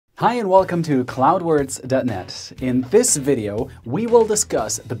Hi and welcome to cloudwords.net. In this video, we will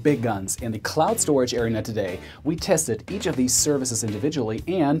discuss the big guns in the cloud storage arena today. We tested each of these services individually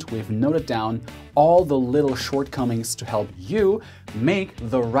and we've noted down all the little shortcomings to help you make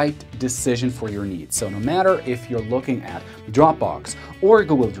the right decision for your needs. So no matter if you're looking at Dropbox or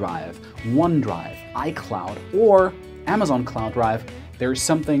Google Drive, OneDrive, iCloud, or Amazon Cloud Drive, there's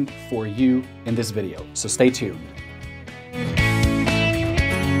something for you in this video. So stay tuned.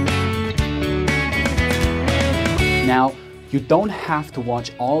 Now, you don't have to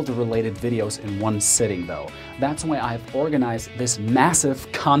watch all the related videos in one sitting though. That's why I've organized this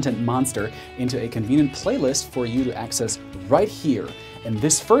massive content monster into a convenient playlist for you to access right here. In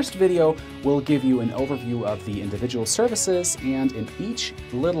this first video, we'll give you an overview of the individual services, and in each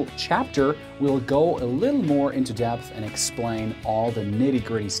little chapter, we'll go a little more into depth and explain all the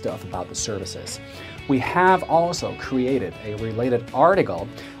nitty-gritty stuff about the services. We have also created a related article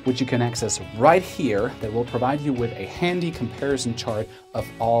which you can access right here that will provide you with a handy comparison chart of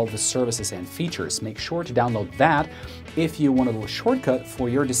all the services and features. Make sure to download that if you want a little shortcut for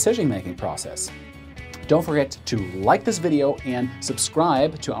your decision-making process. Don't forget to like this video and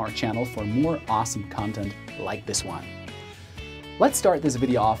subscribe to our channel for more awesome content like this one. Let's start this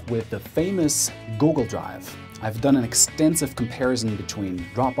video off with the famous Google Drive. I've done an extensive comparison between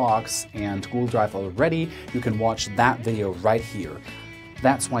Dropbox and Google Drive already. You can watch that video right here.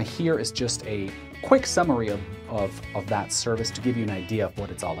 That's why here is just a quick summary of that service to give you an idea of what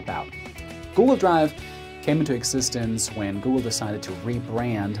it's all about. Google Drive came into existence when Google decided to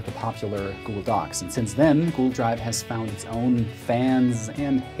rebrand the popular Google Docs. And since then, Google Drive has found its own fans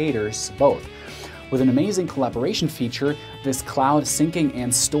and haters both. With an amazing collaboration feature, this cloud syncing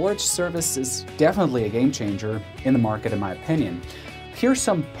and storage service is definitely a game changer in the market, in my opinion. Here's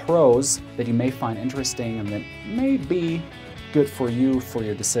some pros that you may find interesting and that may be good for you for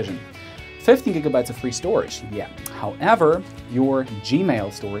your decision. 15 gigabytes of free storage, yeah. However, your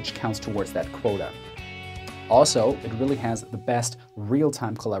Gmail storage counts towards that quota. Also, it really has the best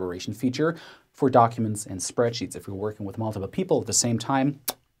real-time collaboration feature for documents and spreadsheets. If you're working with multiple people at the same time,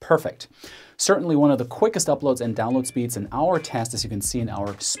 perfect. Certainly one of the quickest uploads and download speeds in our test, as you can see in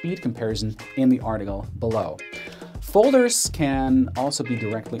our speed comparison in the article below. Folders can also be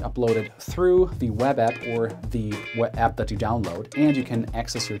directly uploaded through the web app or the web app that you download, and you can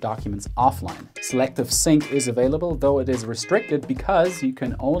access your documents offline. Selective sync is available, though it is restricted because you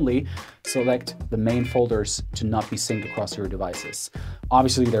can only select the main folders to not be synced across your devices.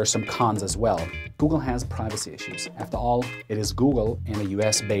 Obviously, there are some cons as well. Google has privacy issues. After all, it is Google and a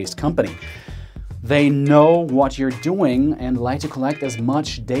US-based company. They know what you're doing and like to collect as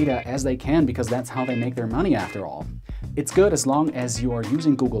much data as they can because that's how they make their money after all. It's good as long as you are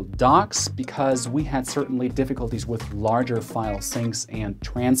using Google Docs because we had certainly difficulties with larger file syncs and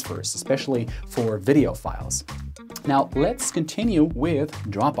transfers, especially for video files. Now let's continue with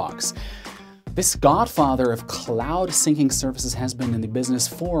Dropbox. This godfather of cloud syncing services has been in the business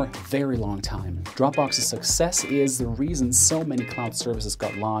for a very long time. Dropbox's success is the reason so many cloud services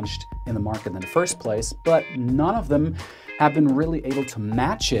got launched in the market in the first place, but none of them have been really able to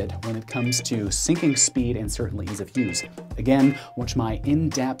match it when it comes to syncing speed and certainly ease of use. Again, watch my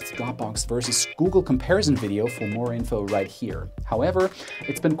in-depth Dropbox versus Google comparison video for more info right here. However,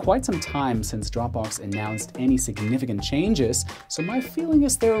 it's been quite some time since Dropbox announced any significant changes, so my feeling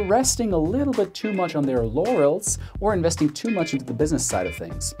is they're resting a little bit too much on their laurels or investing too much into the business side of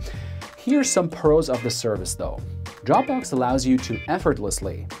things. Here's some pros of the service though. Dropbox allows you to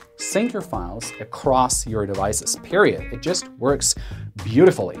effortlessly sync your files across your devices, period. It just works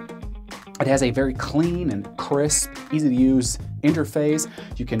beautifully. It has a very clean and crisp, easy to use interface.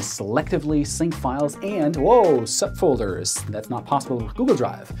 You can selectively sync files and, whoa, subfolders. That's not possible with Google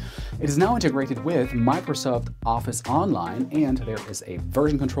Drive. It is now integrated with Microsoft Office Online, and there is a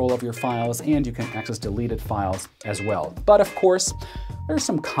version control of your files, and you can access deleted files as well. But of course, there are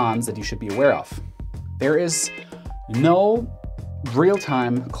some cons that you should be aware of. There is no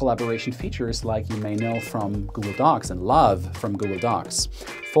real-time collaboration features like you may know from Google Docs and love from Google Docs.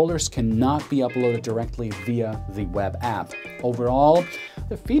 Folders cannot be uploaded directly via the web app. Overall,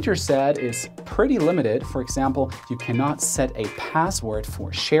 the feature set is pretty limited. For example, you cannot set a password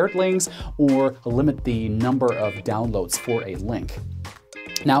for shared links or limit the number of downloads for a link.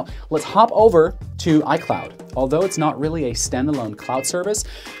 Now, let's hop over to iCloud. Although it's not really a standalone cloud service,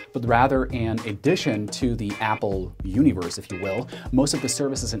 but rather an addition to the Apple universe, if you will, most of the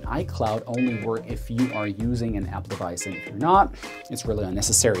services in iCloud only work if you are using an Apple device, and if you're not, it's really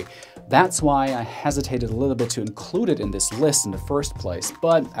unnecessary. That's why I hesitated a little bit to include it in this list in the first place,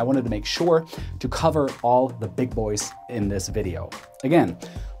 but I wanted to make sure to cover all the big boys in this video. Again,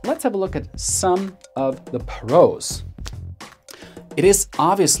 let's have a look at some of the pros. It is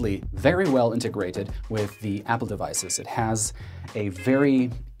obviously very well integrated with the Apple devices. It has a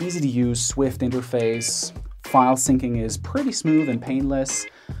very easy to use Swift interface. File syncing is pretty smooth and painless,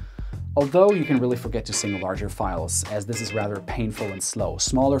 although you can really forget to sync larger files, as this is rather painful and slow.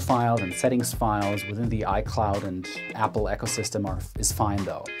 Smaller files and settings files within the iCloud and Apple ecosystem is fine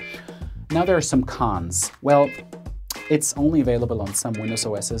though. Now there are some cons. Well, it's only available on some Windows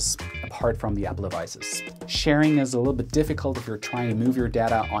OSs apart from the Apple devices. Sharing is a little bit difficult if you're trying to move your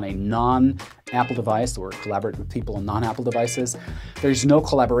data on a non-Apple device or collaborate with people on non-Apple devices. There's no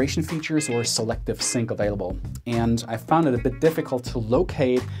collaboration features or selective sync available, and I found it a bit difficult to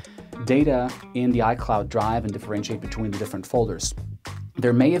locate data in the iCloud Drive and differentiate between the different folders.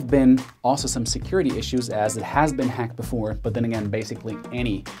 There may have been also some security issues, as it has been hacked before, but then again, basically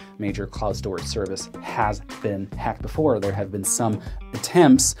any major cloud storage service has been hacked before. There have been some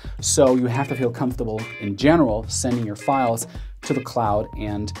attempts, so you have to feel comfortable in general sending your files to the cloud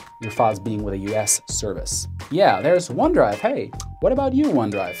and your files being with a US service. Yeah, there's OneDrive. Hey, what about you,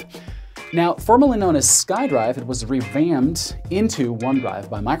 OneDrive? Now, formerly known as SkyDrive, it was revamped into OneDrive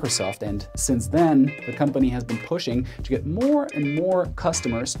by Microsoft, and since then, the company has been pushing to get more and more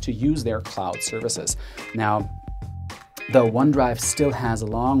customers to use their cloud services. Now, though OneDrive still has a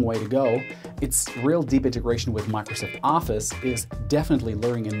long way to go, its real deep integration with Microsoft Office is definitely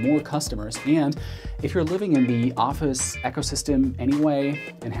luring in more customers, and if you're living in the Office ecosystem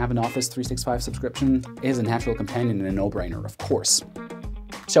anyway and have an Office 365 subscription, it is a natural companion and a no-brainer, of course.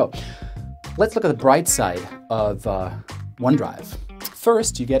 So, let's look at the bright side of OneDrive.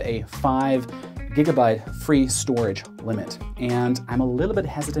 First, you get a 5 GB free storage limit, and I'm a little bit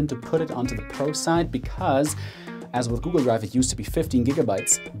hesitant to put it onto the Pro side because, as with Google Drive, it used to be 15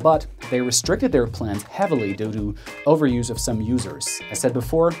 GB, but they restricted their plans heavily due to overuse of some users. As said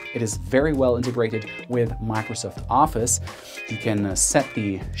before, it is very well integrated with Microsoft Office. You can set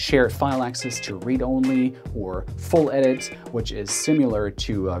the shared file access to read-only or full edit, which is similar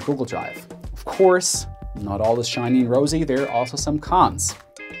to Google Drive. Of course, not all is shiny and rosy. There are also some cons.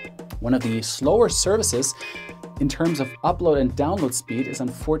 One of the slower services in terms of upload and download speed is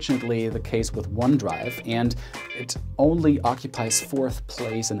unfortunately the case with OneDrive, and it only occupies 4th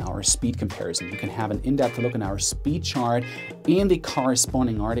place in our speed comparison. You can have an in-depth look in our speed chart and the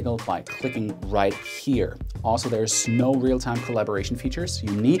corresponding article by clicking right here. Also, there's no real-time collaboration features.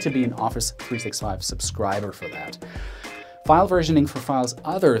 You need to be an Office 365 subscriber for that. File versioning for files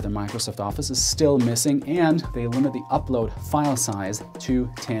other than Microsoft Office is still missing, and they limit the upload file size to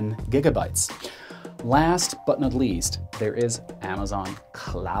 10 GB. Last but not least, there is Amazon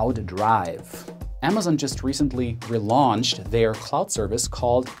Cloud Drive. Amazon just recently relaunched their cloud service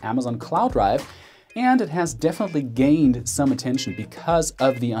called Amazon Cloud Drive, and it has definitely gained some attention because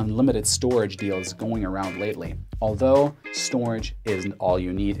of the unlimited storage deals going around lately. Although storage isn't all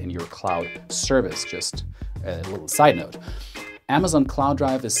you need in your cloud service, just a little side note. Amazon Cloud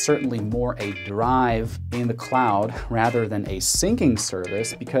Drive is certainly more a drive in the cloud rather than a syncing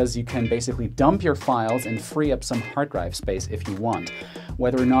service, because you can basically dump your files and free up some hard drive space if you want.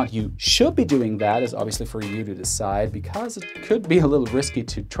 Whether or not you should be doing that is obviously for you to decide, because it could be a little risky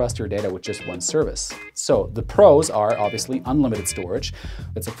to trust your data with just one service. So the pros are obviously unlimited storage.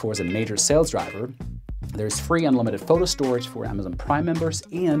 That's of course a major sales driver. There's free unlimited photo storage for Amazon Prime members,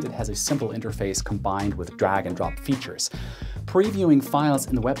 and it has a simple interface combined with drag and drop features. Previewing files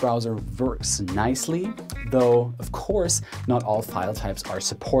in the web browser works nicely, though of course not all file types are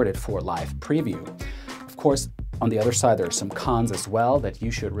supported for live preview. Of course, on the other side, there are some cons as well that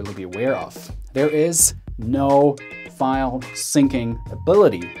you should really be aware of. There is no file syncing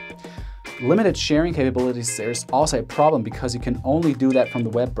ability. Limited sharing capabilities, there's also a problem because you can only do that from the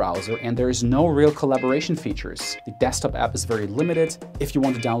web browser, and there is no real collaboration features. The desktop app is very limited. If you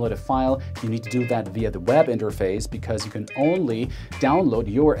want to download a file, you need to do that via the web interface because you can only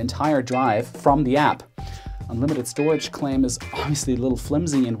download your entire drive from the app. Unlimited storage claim is obviously a little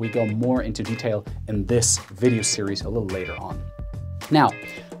flimsy, and we go more into detail in this video series a little later on. Now,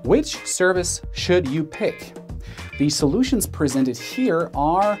 which service should you pick? The solutions presented here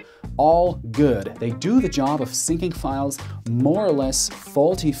are all good. They do the job of syncing files more or less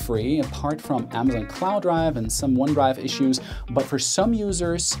faulty-free, apart from Amazon Cloud Drive and some OneDrive issues, but for some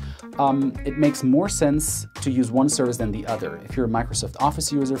users, it makes more sense to use one service than the other. If you're a Microsoft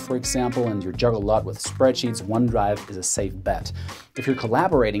Office user, for example, and you juggle a lot with spreadsheets, OneDrive is a safe bet. If you're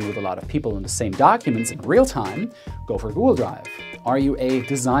collaborating with a lot of people in the same documents in real time, go for Google Drive. Are you a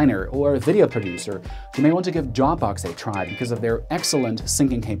designer or a video producer? You may want to give Dropbox a try because of their excellent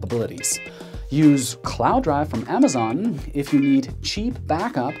syncing capabilities. Use Cloud Drive from Amazon if you need cheap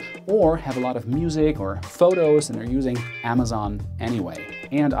backup or have a lot of music or photos and are using Amazon anyway.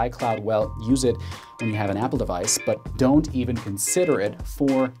 And iCloud, well, use it when you have an Apple device, but don't even consider it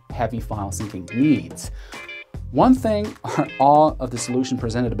for heavy file syncing needs. One thing are all of the solutions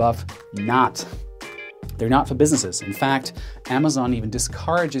presented above not. They're not for businesses. In fact, Amazon even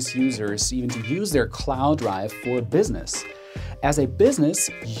discourages users even to use their Cloud Drive for business. As a business,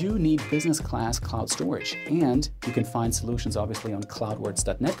 you need business class cloud storage, and you can find solutions obviously on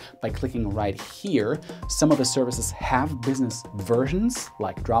cloudwords.net by clicking right here. Some of the services have business versions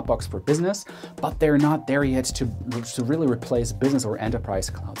like Dropbox for Business, but they're not there yet to really replace business or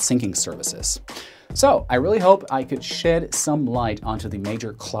enterprise cloud syncing services. So I really hope I could shed some light onto the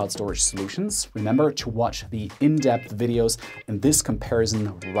major cloud storage solutions. Remember to watch the in-depth videos in this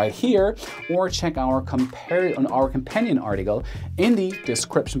comparison right here, or check our companion article in the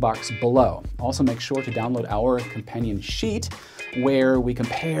description box below. Also make sure to download our companion sheet where we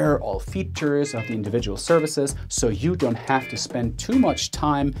compare all features of the individual services so you don't have to spend too much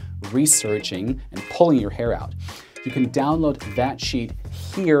time researching and pulling your hair out. You can download that sheet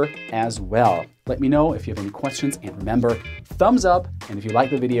here as well. Let me know if you have any questions, and remember, thumbs up, and if you like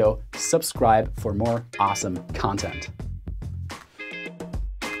the video, subscribe for more awesome content.